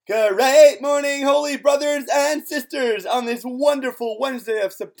Great morning, holy brothers and sisters! On this wonderful Wednesday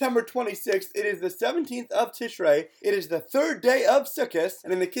of September 26th, it is the 17th of Tishrey. It is the third day of Sukkot,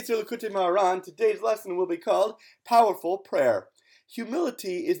 and in the Kitzur Likutei Moharan, today's lesson will be called Powerful Prayer.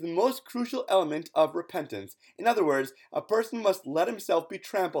 Humility is the most crucial element of repentance. In other words, a person must let himself be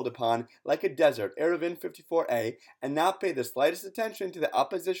trampled upon like a desert, Eruvin 54a, and not pay the slightest attention to the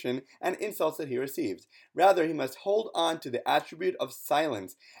opposition and insults that he receives. Rather, he must hold on to the attribute of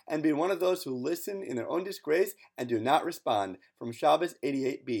silence and be one of those who listen in their own disgrace and do not respond, from Shabbos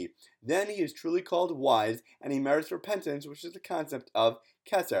 88b. Then he is truly called wise, and he merits repentance, which is the concept of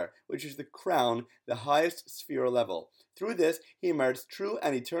Kitzur, which is the crown, the highest sphere level. Through this, he merits true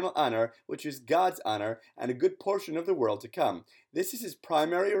and eternal honor, which is God's honor, and a good portion of the world to come. This is his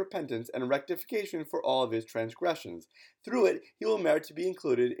primary repentance and rectification for all of his transgressions. Through it, he will merit to be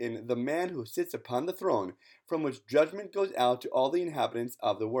included in the man who sits upon the throne, from which judgment goes out to all the inhabitants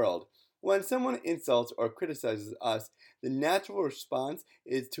of the world. When someone insults or criticizes us, the natural response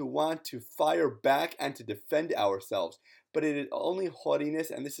is to want to fire back and to defend ourselves. But it is only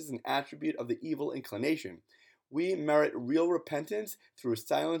haughtiness, and this is an attribute of the evil inclination. We merit real repentance through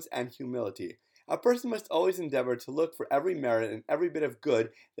silence and humility. A person must always endeavor to look for every merit and every bit of good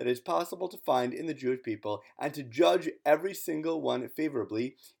that is possible to find in the Jewish people, and to judge every single one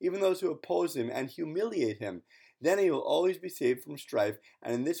favorably, even those who oppose him and humiliate him. Then he will always be saved from strife,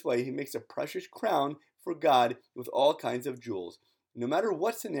 and in this way he makes a precious crown for God with all kinds of jewels. No matter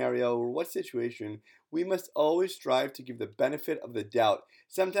what scenario or what situation, we must always strive to give the benefit of the doubt.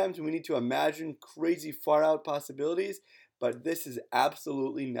 Sometimes we need to imagine crazy far-out possibilities, but this is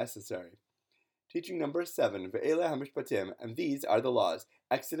absolutely necessary. Teaching number 7, Ve'ele HaMishpatim, and these are the laws.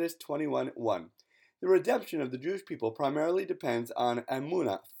 Exodus 21:1. The redemption of the Jewish people primarily depends on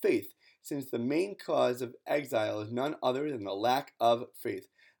emunah, faith, since the main cause of exile is none other than the lack of faith.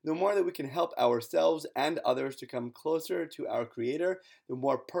 The more that we can help ourselves and others to come closer to our Creator, the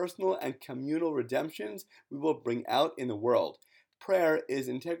more personal and communal redemptions we will bring out in the world. Prayer is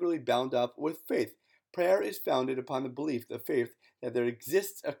integrally bound up with faith. Prayer is founded upon the belief, the faith, that there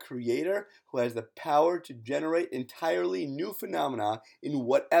exists a Creator who has the power to generate entirely new phenomena in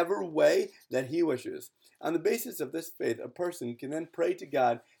whatever way that He wishes. On the basis of this faith, a person can then pray to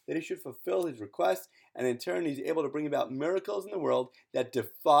God that He should fulfill his requests, and in turn he's able to bring about miracles in the world that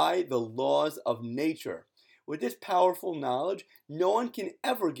defy the laws of nature. With this powerful knowledge, no one can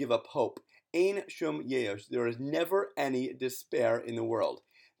ever give up hope. Ein shum yesh, there is never any despair in the world.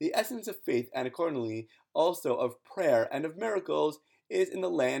 The essence of faith, and accordingly also of prayer and of miracles, is in the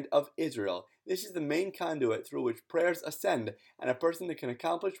land of Israel. This is the main conduit through which prayers ascend, and a person that can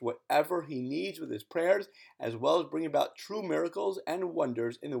accomplish whatever he needs with his prayers, as well as bring about true miracles and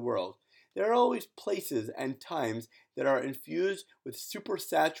wonders in the world. There are always places and times that are infused with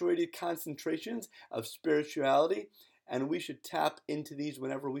supersaturated concentrations of spirituality, and we should tap into these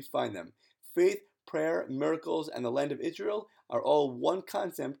whenever we find them. Faith, prayer, miracles, and the land of Israel are all one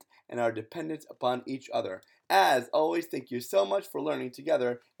concept and are dependent upon each other. As always, thank you so much for learning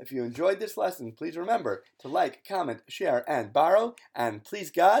together. If you enjoyed this lesson, please remember to like, comment, share, and borrow. And please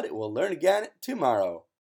God, we'll learn again tomorrow.